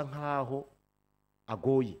asa nkaho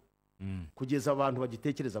agoye kugeza abantu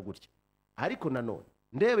bagitekereza gutya. Ariko nanone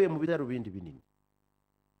ndebeye mu bitaro bindi binini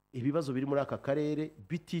ibibazo biri muri aka karere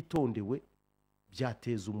bititondewe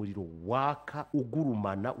byateza umuriro waka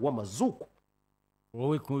ugurumana w'amazuku.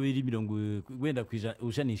 Wowe ko biri 90%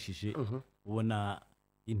 ushanishije ubona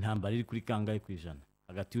intambara iri kuri kangahe kwijana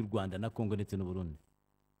hagati y'u Rwanda na Kongo ndetse n'u Burundi?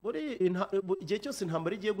 Muri igihe cyose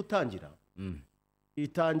intambara igiye gutangira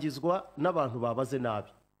itangizwa n'abantu babaze nabi.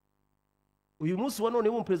 Uyu munsi wa none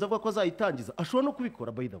w'umuperezida avuga ko azayitangiza ashobora no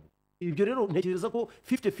kubikora by the way. Ibyo rero ntekereza ko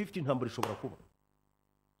 50-50 intambara ishobora kuba.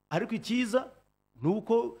 Ariko ikiza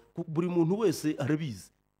nuko buri muntu wese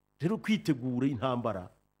arabizi. Rero kwitegura intambara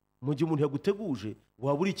mu gihe umuntu yaguteguje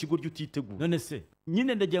waburi ikigo ry'utitegura. None se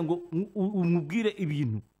nyine ndagira ngo umubwire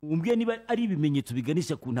ibintu umbwiye niba ari ibimenyetso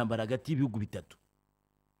biganisha ku ntambara hagati y'ibihugu bitatu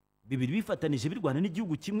bibiri bifatanije birwana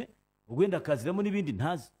n'igihugu kimwe ugwenda akaziramo n'ibindi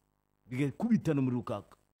ntazi bigakubitana muri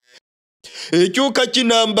rukaka. Icyuka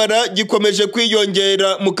cy'intambara gikomeje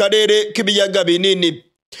kwiyongera mu karere k'ibiyaga binini.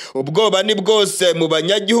 Ubwoba ni bwose mu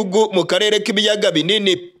banyagihugu mu karere k'ibiyaga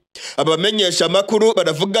binini. Abamenyesha makuru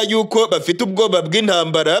baravuga yuko bafite ubwoba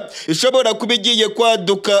bw'intambara ishobora kuba igiye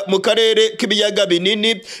kwaduka mu karere k'ibiyaga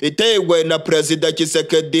binini itewe na Perezida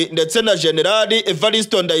Kisekedi ndetse na General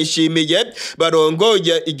Evariste Ndayishimiye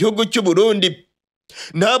barongoye igihugu cy'u Burundi.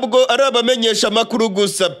 Ntabwo ari abamenyesha makuru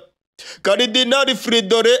gusa. Karidinali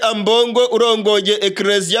Fridore Ambongo urongoye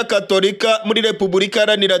Eklezia Katolika muri Repubulika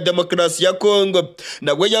Iharanira Demokarasi ya Kongo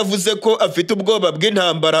nawe yavuze ko afite ubwoba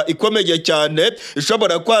bw'intambara ikomeye cyane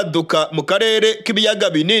ishobora kwaduka mu karere k'ibiyaga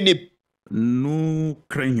binini. Nous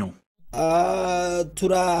craignons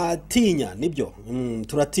turatinya nibyo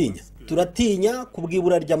turatinya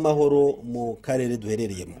kubwibura ry'amahoro mu karere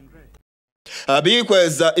duherereyemo.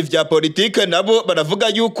 Abikweza ivya politike nabo baravuga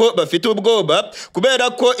yuko bafite ubwoba kubera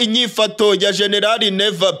ko inyifato ya General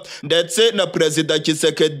Neva ndetse na President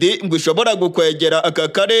Tshisekedi ngo ishobora gukwegera aka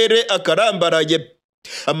karere akarambaraye.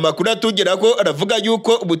 Amakuru atugera ko aravuga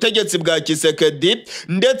yuko ubutegetsi bwa Tshisekedi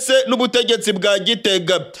ndetse n'ubutegetsi bwa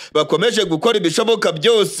Gitega bakomeje gukora ibishoboka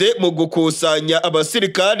byose mu gukusanya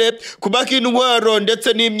abasirikare kubaka intwaro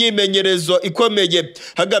ndetse n'imyimenyerezo ikomeye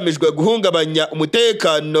hagamijwe guhungabanya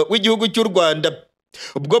umutekano w'igihugu cy'u Rwanda.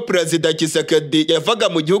 Ubwo President Tshisekedi yavaga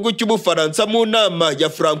mu gihugu cy'Ubufaransa mu nama ya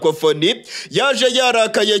Francophonie yaje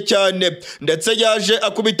yarakaye cyane ndetse yaje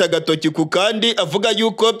akubita agatoki ku kandi avuga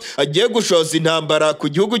yuko agiye gushoza intambara ku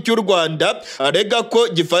gihugu cy'u Rwanda arega ko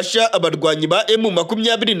gifasha abarwanyi ba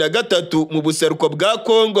M23 mu buseruko bwa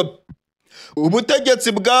Kongo.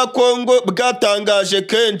 Ubutegetsi bwa Kongo bwatangaje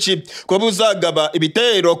kenshi ko buzagaba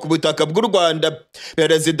ibitero ku butaka bw'u Rwanda.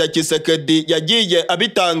 Perezida Tshisekedi yagiye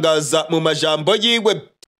abitangaza mu majambo yiwe.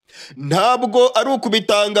 Ntabwo ari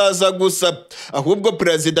ukubitangaza gusa, ahubwo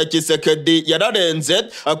Perezida Tshisekedi yararenze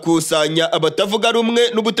akusanya abatavuga rumwe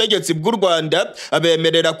n'ubutegetsi bw'u Rwanda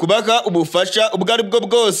abemerera kubaha ubufasha ubwo ari bwo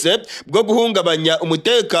bwose bwo guhungabanya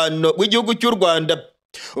umutekano w'igihugu cy'u Rwanda.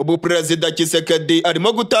 Ubu Perezida Tshisekedi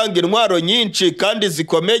arimo gutanga intwaro nyinshi kandi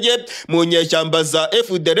zikomeye mu nyeshyamba za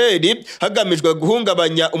FDLR hagamijwe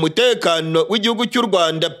guhungabanya umutekano w'igihugu cy'u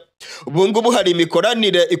Rwanda. Ubu ngubu hari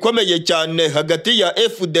imikoranire ikomeye cyane hagati ya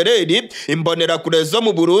FDLR, imbonerakure zo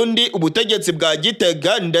mu Burundi, ubutegetsi bwa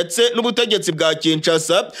Gitega ndetse n'ubutegetsi bwa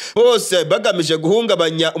Kinshasa, bose bagamije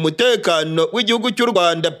guhungabanya umutekano w'igihugu cy'u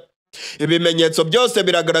Rwanda. Ibimenyetso byose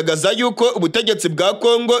biragaragaza yuko ubutegetsi bwa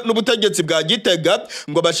Kongo n'ubutegetsi bwa Gitega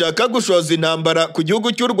ngo bashaka gushoza intambara ku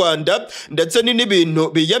gihugu cy'u Rwanda ndetse n'ibintu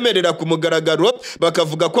biyemerera ku mugaragaro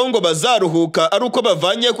bakavuga ko ngo bazaruhuka ari uko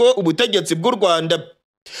bavanyeho ubutegetsi bw'u Rwanda.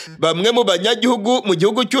 Bamwe mu banyagihugu mu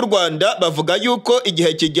gihugu cy'u Rwanda bavuga yuko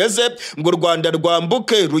igihe kigeze ngo u Rwanda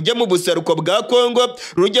rwambuke rujye mu buseruko bwa Kongo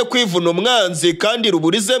rujye kwivuna umwanzi kandi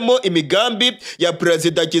ruburizemo imigambi ya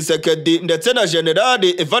Perezida Tshisekedi ndetse na General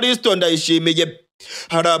Evariste Ndayishimiye.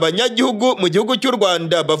 Hari abanyagihugu mu gihugu cy'u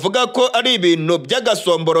Rwanda bavuga ko ari ibintu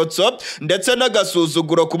by'agasomborotso ndetse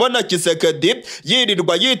n'agasuzuguro kubona Tshisekedi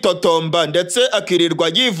yirirwa yitotomba ndetse akirirwa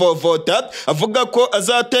yivovota avuga ko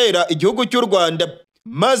azatera igihugu cy'u Rwanda,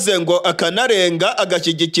 maze ngo akanarenga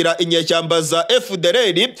agashyigikira inyeshyamba za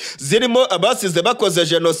FDLR zirimo abasize bakoze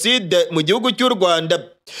jenoside mu gihugu cy'u Rwanda.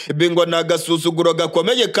 Ibi ngo ni agasuzuguro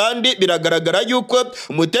gakomeye kandi biragaragara yuko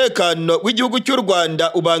umutekano w'igihugu cy'u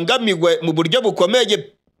Rwanda ubangamiwe mu buryo bukomeye.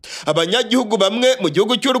 Abanyagihugu bamwe mu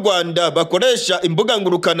gihugu cy'u Rwanda bakoresha imbuga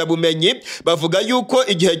ngurukanabumenyi bavuga yuko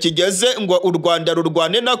igihe kigeze ngo u Rwanda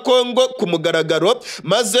rurwane na Kongo ku mugaragaro,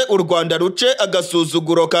 maze u Rwanda ruce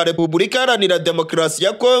agasuzuguro ka Repubulika Iharanira Demokarasi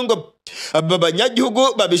ya Kongo. Aba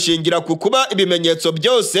banyagihugu babishingira ku kuba ibimenyetso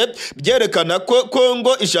byose byerekana ko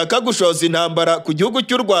Kongo ishaka gushoza intambara ku gihugu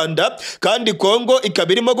cy'u Rwanda kandi Kongo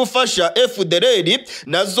ikaba irimo gufasha FDLR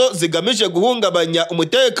nazo zigamije guhungabanya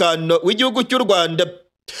umutekano w'igihugu cy'u Rwanda.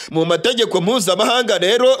 Mu mategeko mpuzamahanga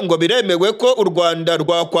rero ngo biremewe ko u Rwanda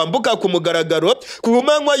rwakwambuka ku mugaragaro ku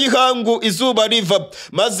manywa y'ihangu izuba riva,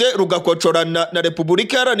 maze rugakocorana na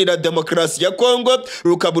Repubulika Iharanira Demokarasi ya Kongo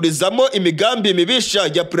rukaburizamo imigambi mibisha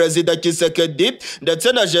ya Perezida Tshisekedi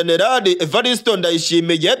ndetse na General Evariste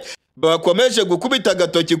Ndayishimiye. Bakomeje gukubita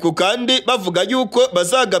agatoki ku kandi bavuga yuko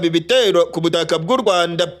bazagaba ibitero ku butaka bw'u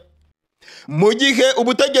Rwanda. Mu gihe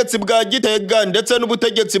ubutegetsi bwa Gitega ndetse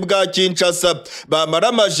n'ubutegetsi bwa Kinshasa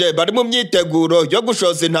bamaramaje bari mu myiteguro yo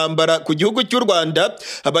gushoza intambara ku gihugu cy'u Rwanda,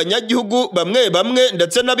 abanyagihugu bamwe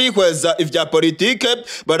ndetse n'abihweza ivya politike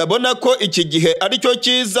barabona ko iki gihe ari cyo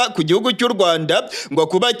cyiza ku gihugu cy'u Rwanda ngo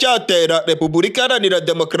kuba cyatera Repubulika Iharanira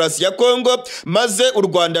Demokarasi ya Kongo, maze u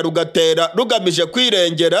Rwanda rugatera rugamije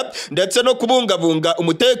kwirengera ndetse no kubungabunga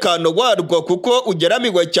umutekano warwo kuko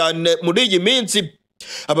ugeramiwe cyane muri iyi minsi.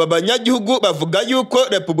 Aba banyagihugu bavuga yuko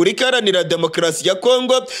Repubulika Iharanira Demokarasi ya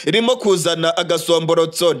Kongo irimo kuzana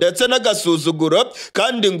agasomborotso ndetse n'agasuzuguro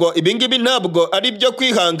kandi ngo ibingibi ntabwo ari byo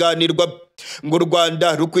kwihanganirwa. Ngo u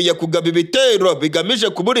Rwanda rukwiye kugaba ibitero bigamije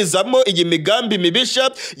kuburizamo iyi migambi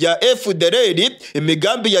mibisha ya FDLR,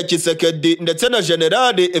 imigambi ya Tshisekedi ndetse na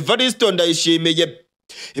General Evariste Ndayishimiye.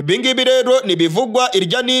 Ibingibi rero nibivugwa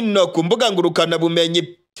irya nino ku mbuga ngurukanabumenyi.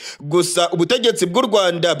 Gusa ubutegetsi bw'u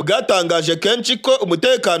Rwanda bwatangaje kenshi ko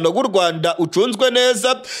umutekano w'u Rwanda ucunzwe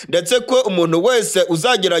neza ndetse ko umuntu wese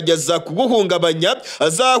uzagerageza kuguhungabanya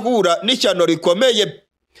azahura n'ishyano rikomeye.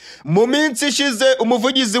 Mu minsi ishize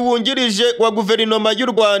umuvugizi wungirije wa guverinoma y'u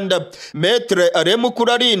Rwanda Maître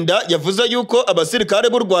Aremukurarinda yavuze yuko abasirikare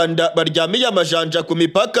b'u Rwanda baryamiye amajanja ku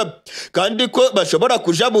mipaka kandi ko bashobora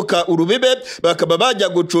kujabuka urubibe bakaba bajya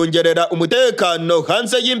gucungerera umutekano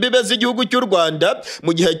hanze y'imbibe z'igihugu cy'u Rwanda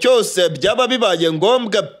mu gihe cyose byaba bibaye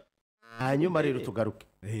ngombwa. Hanyuma rero tugaruke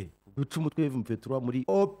guca umutwe w'impetura muri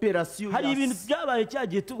operation. Hari ibintu byabaye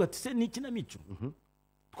cyagiye tuvuga ati se ni ikinamico.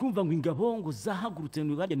 Twumva ngo ingabo ngo zahagurutse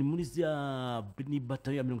ngo ni muri za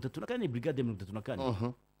batayo ya 34 brigade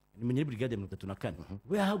 34 ni muri brigade 34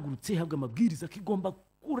 we yahagurutse habwa amabwiriza ko igomba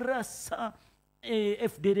kurasa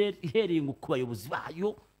FDLR ihereye ngo ku bayobozi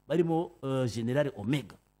bayo barimo General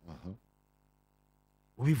Omega.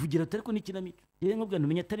 Ubivugira atari ko ni ikinamico. Yere nkubwa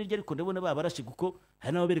ntumenya atari ryo ariko ndabona babarashe kuko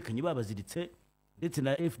hari nabo berekanye babaziritse ndetse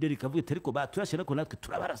na FDLR ikavuga ati ariko baturashe nako natwe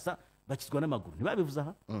turabarasa bakizwa n'amaguru ntibabivuze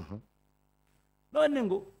aha. None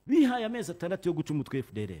ngo bihaye amezi 6 yo guca umutwe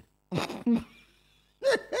FDLR.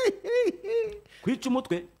 Kwica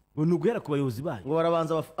umutwe ngo nuguhera ku bayobozi bayo. Ngo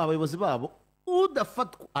barabanza abayobozi babo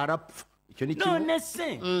udafatwa arapfa. Icyo ni kimwe. None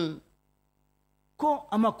se ko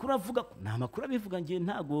amakuru avuga ko nta makuru abivuga ngiye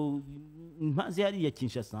ntago mpaze yari ya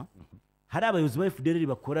Kinshasa. Hari abayobozi ba FDLR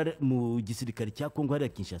bakora mu gisirikare cya Kongo hari ya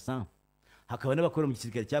Kinshasa. Hakaba n'abakora mu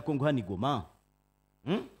gisirikare cya Kongo hani Goma.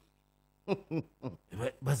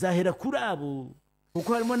 Bazahera kuri abo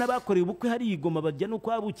kuko harimo n'abakoreye ubukwe hari igoma bajya no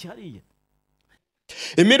kwabuki hariya.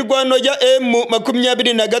 Imirwano ya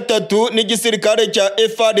M23 n'igisirikare cya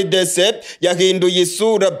FARDC yahinduye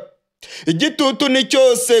isura. Igitutu ni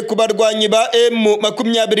cyose ku barwanyi ba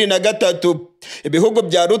M23. Ibihugu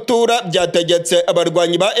bya rutura byategetse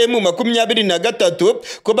abarwanyi ba M23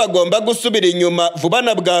 ko bagomba gusubira inyuma vuba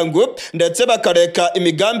na bwangu ndetse bakareka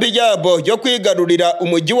imigambi yabo yo kwigarurira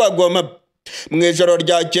umujyi wa Goma. Mu ijoro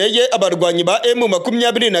ryakeye abarwanyi ba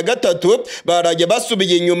M23 baraye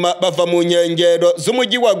basubiye inyuma bava mu nkengero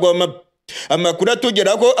z'umujyi wa Goma. Amakuru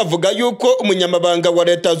atugeraho avuga yuko umunyamabanga wa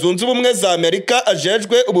Leta Zunze Ubumwe za Amerika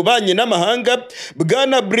ajejwe ububanyi n'amahanga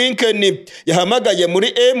Bwana Blinken yahamagaye muri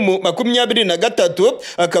M23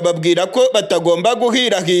 akababwira ko batagomba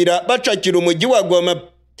guhirahira bacakira umujyi wa Goma.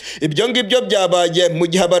 Ibyo ngibyo byabaye mu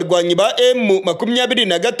gihe abarwanyi ba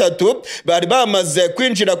M23 bari bamaze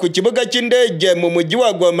kwinjira ku kibuga cy'indege mu mujyi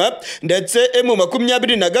wa Goma ndetse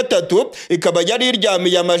M23 ikaba yari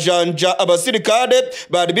iryamiye amajanja abasirikare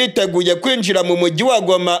bari biteguye kwinjira mu mujyi wa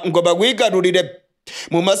Goma ngo bawigarurire.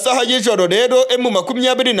 Mu masaha y'ijoro rero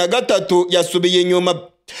M23 yasubiye inyuma.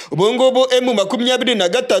 Ubungubu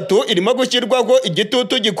M23 irimo gushyirwaho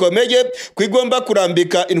igitutu gikomeye kwigomba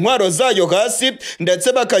kurambika intwaro zayo hasi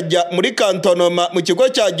ndetse bakajya muri kantonoma mu kigo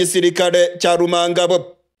cya gisirikare cya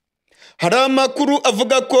Rumangabo. Hari amakuru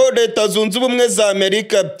avuga ko Leta Zunze Ubumwe za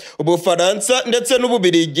Amerika, Ubufaransa ndetse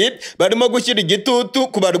n'Ububirigi barimo gushyira igitutu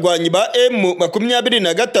ku barwanyi ba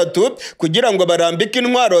M23 kugira ngo barambike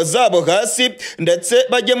intwaro zabo hasi ndetse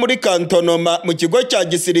bajye muri kantonoma mu kigo cya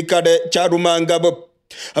gisirikare cya Rumangabo.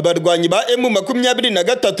 Abarwanyi ba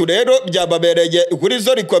M23 rero byababereye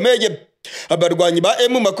ihurizo rikomeye. Abarwanyi ba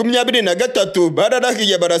M23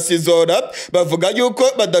 bararahiye barasizora bavuga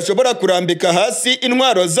yuko badashobora kurambika hasi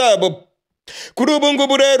intwaro zabo. Kuri ubu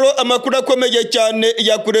ngubu rero amakuru akomeye cyane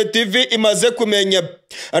ya Kure TV imaze kumenya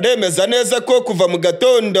aremeza neza ko kuva mu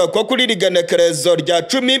gatondo ko kuri rigenekerezo rya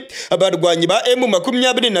 10 abarwanyi ba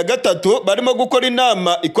M23 barimo gukora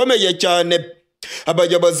inama ikomeye cyane.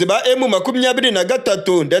 Abayobozi ba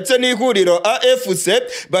M23 ndetse n'ihuriro AFC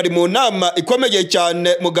bari mu nama ikomeye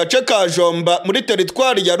cyane mu gace ka Jomba muri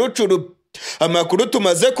teritwari ya Rucuru. Amakuru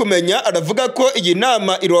tumaze kumenya aravuga ko iyi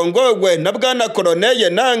nama irongowe na Bwana Koloneye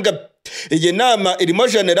Nanga. Iyi nama irimo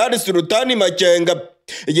General Sultani Makenga.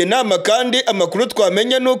 Iyi nama kandi amakuru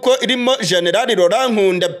twamenye nuko irimo General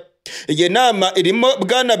Rorankunda. Iyi nama irimo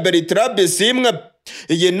Bwana Bertrand Bisimwa.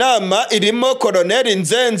 Iyi nama irimo Colonel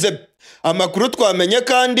Nzenze. Amakuru twamenye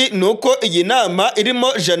kandi nuko iyi nama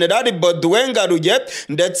irimo General Baudouin Ngaruye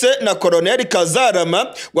ndetse na Colonel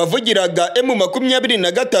Kazarama wavugiraga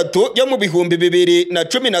M23 yo mu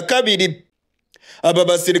 2012. Aba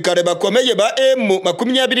basirikare bakomeye ba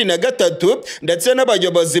M23 ndetse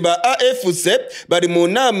n'abayobozi ba AFC bari mu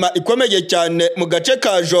nama ikomeye cyane mu gace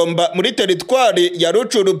ka Jomba muri teritwari ya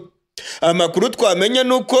Rucuru. Amakuru twamenye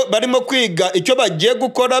nuko barimo kwiga icyo bagiye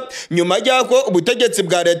gukora nyuma y'aho ubutegetsi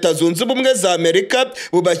bwa Leta Zunze Ubumwe za Amerika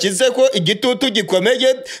bubashyizeho igitutu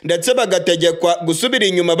gikomeye ndetse bagategekwa gusubira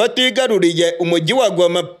inyuma batigaruriye umujyi wa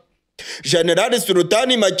Goma. General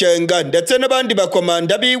Sultani Makenga ndetse n'abandi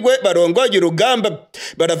bakomanda biwe barongoye urugamba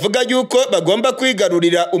baravuga yuko bagomba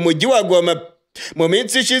kwigarurira umujyi wa Goma. Mu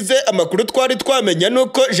minsi ishize amakuru twari twamenye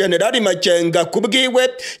nuko General Makenga kubwiwe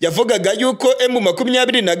yavugaga yuko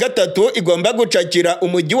M23 igomba gucakira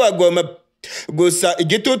umujyi wa Goma. Gusa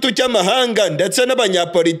igitutu cy'amahanga ndetse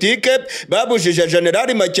n'abanyapolitike babujije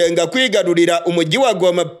General Makenga kwigarurira umujyi wa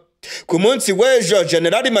Goma. Ku munsi w'ejo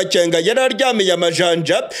General Makenga yari aryamiye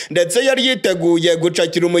amajanja ndetse yari yiteguye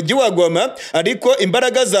gucakira umujyi wa Goma, ariko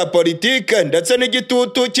imbaraga za politike ndetse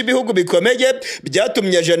n'igitutu cy'ibihugu bikomeye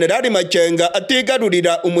byatumye General Makenga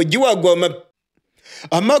atigarurira umujyi wa Goma.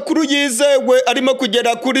 Amakuru yizewe arimo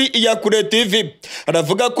kugera kuri Iyakure TV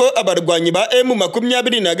aravuga ko abarwanyi ba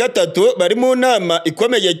M23 bari mu nama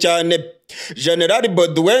ikomeye cyane. General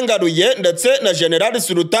Baudouin Ngaruye ndetse na General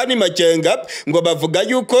Sultani Makenga ngo bavuga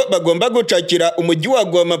yuko bagomba gucakira umujyi wa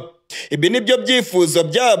Goma. Ibi nibyo byifuzo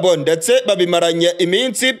byabo ndetse babimaranye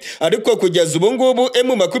iminsi, ariko kugeza ubu ngubu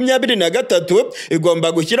M23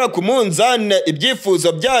 igomba gushyira ku munzane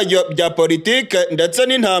ibyifuzo byayo bya politike ndetse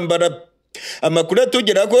n'intambara. Amakuru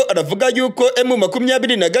atugeraho aravuga yuko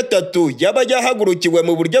M23 yaba yahagurukiwe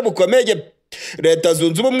mu buryo bukomeye. Leta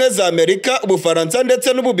Zunze Ubumwe za Amerika, Ubufaransa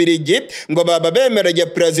ndetse n'Ububirigi ngo baba bemereye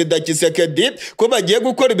Perezida Tshisekedi ko bagiye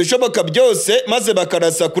gukora ibishoboka byose maze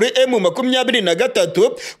bakarasa kuri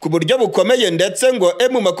M23 ku buryo bukomeye, ndetse ngo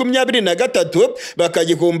M23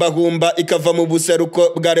 bakayihumbahumba ikava mu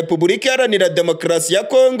buseruko bwa Repubulika Iharanira Demokarasi ya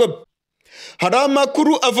Kongo. Hari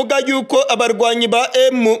amakuru avuga yuko abarwanyi ba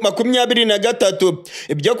M23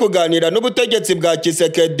 ibyo kuganira n'ubutegetsi bwa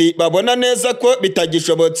Tshisekedi babona neza ko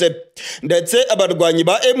bitagishobotse, ndetse abarwanyi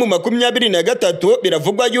ba M23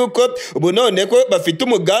 biravugwa yuko ubu none ko bafite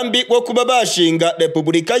umugambi wo kuba bashinga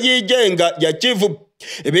Repubulika yigenga ya Kivu.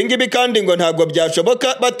 Ibingibi kandi ngo ntabwo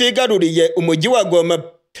byashoboka batigaruriye umujyi wa Goma.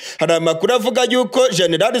 Hari amakuru avuga yuko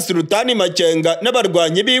General Sultani Makenga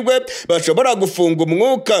n'abarwanyi biwe bashobora gufunga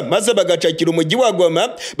umwuka maze bagacakira umujyi wa Goma,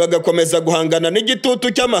 bagakomeza guhangana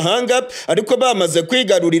n'igitutu cy'amahanga ariko bamaze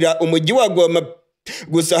kwigarurira umujyi wa Goma.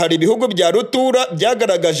 Gusa hari ibihugu bya rutura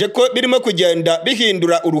byagaragaje ko birimo kugenda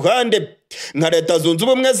bihindura uruhande. Nka Leta Zunze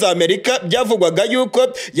Ubumwe za Amerika byavugwaga yuko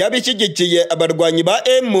yabishyigikiye abarwanyi ba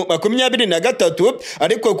M23,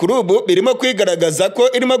 ariko kuri ubu birimo kwigaragaza ko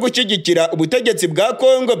irimo gushyigikira ubutegetsi bwa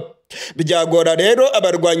Kongo. Byagora rero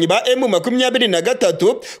abarwanyi ba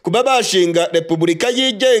M23 kuba bashinga Repubulika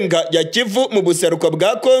yigenga ya Kivu mu buseruko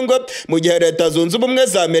bwa Kongo, mu gihe Leta Zunze Ubumwe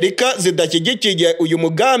za Amerika zidashyigikiye uyu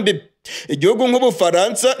mugambi. Igihugu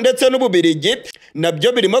nk'Ubufaransa ndetse n'Ububirigi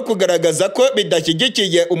nabyo birimo kugaragaza ko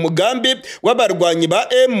bidashyigikiye umugambi w'abarwanyi ba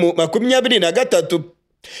M23.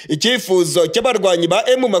 Icyifuzo cy'abarwanyi ba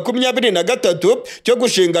M23 cyo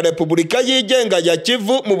gushinga Repubulika yigenga ya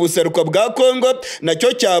Kivu mu buseruko bwa Kongo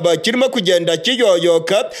nacyo cyaba kirimo kugenda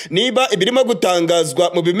kiyoyoka niba ibirimo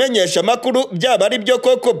gutangazwa mu bimenyesha makuru byaba ari byo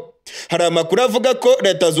koko. Hari amakuru avuga ko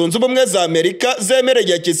Leta Zunze Ubumwe za Amerika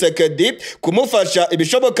zemereye Tshisekedi kumufasha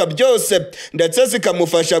ibishoboka byose ndetse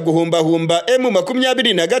zikamufasha guhumbahumba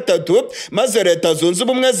M23, maze Leta Zunze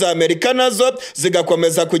Ubumwe za Amerika nazo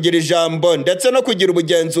zigakomeza kugira ijambo ndetse no kugira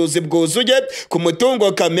ubugenzuzi bwuzuye ku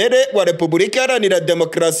mutungo kamere wa Repubulika Iharanira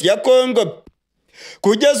Demokarasi ya Kongo.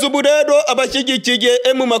 Kugeza ubu rero abashyigikiye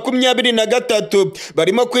M23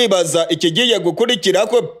 barimo kwibaza ikigiye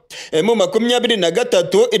gukurikiraho.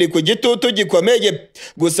 M23 iri ku gitutu gikomeye,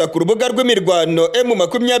 gusa ku rubuga rw'imirwano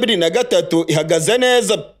M23 ihagaze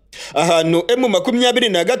neza. Ahantu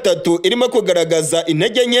M23 irimo kugaragaza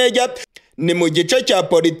intege nkeya ni mu gice cya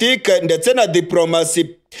politike ndetse na diplomasi.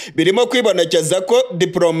 Birimo kwibonekeza ko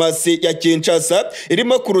diplomasi ya Kinshasa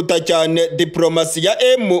irimo kuruta cyane diplomasi ya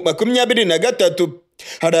M23.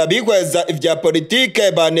 Hari abihweza ibya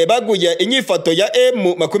politike banebaguye inyifato ya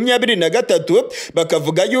M23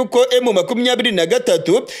 bakavuga yuko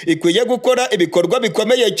M23 ikwiye gukora ibikorwa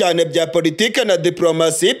bikomeye cyane bya politike na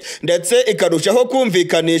diplomasi ndetse ikarushaho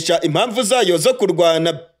kumvikanisha impamvu zayo zo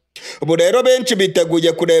kurwana. Ubu rero benshi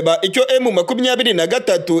biteguye kureba icyo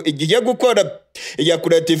M23 igiye gukora.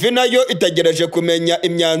 Iyakure TV nayo itegereje kumenya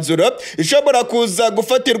imyanzuro ishobora kuza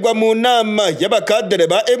gufatirwa mu nama y'abakadere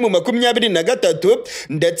ba M23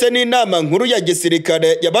 ndetse n'inama nkuru ya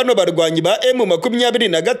gisirikare ya bano barwanyi ba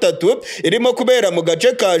M23 irimo kubera mu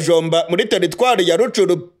gace ka Jomba muri teritwari ya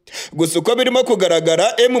Rucuru. Gusa uko birimo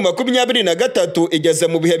kugaragara M23 igeze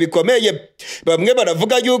mu bihe bikomeye. Bamwe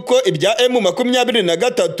baravuga yuko ibya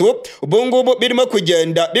M23 ubu ngubu birimo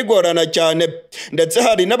kugenda bigorana cyane, ndetse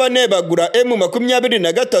hari n'abanebagura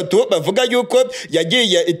M23 bavuga yuko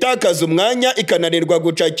yagiye itakaza umwanya ikananirwa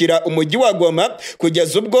gucakira umujyi wa Goma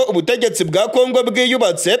kugeza ubwo ubutegetsi bwa Kongo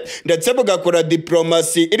bwiyubatse ndetse bugakora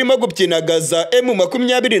diplomasi irimo gupyinagaza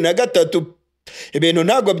M23. ibintu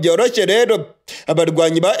ntabwo byoroshye rero.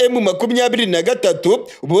 Abarwanyi ba M23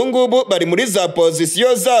 ubu ngubu bari muri za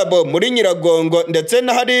pozisiyo zabo muri Nyiragongo ndetse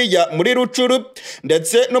na hariya muri Rucuru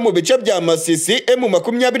ndetse no mu bice bya Masisi.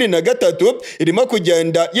 M23 irimo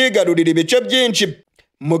kugenda yigarurira ibice byinshi.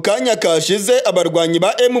 Mu kanya kashize abarwanyi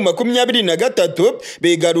ba M23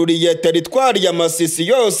 bigaruriye teritwari ya Masisi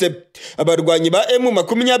yose. Abarwanyi ba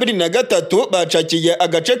M23 bacakiye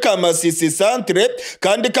agace ka Masisi centre,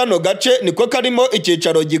 kandi kano gace niko karimo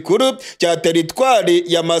icyicaro gikuru cya teritwari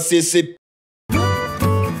ya Masisi.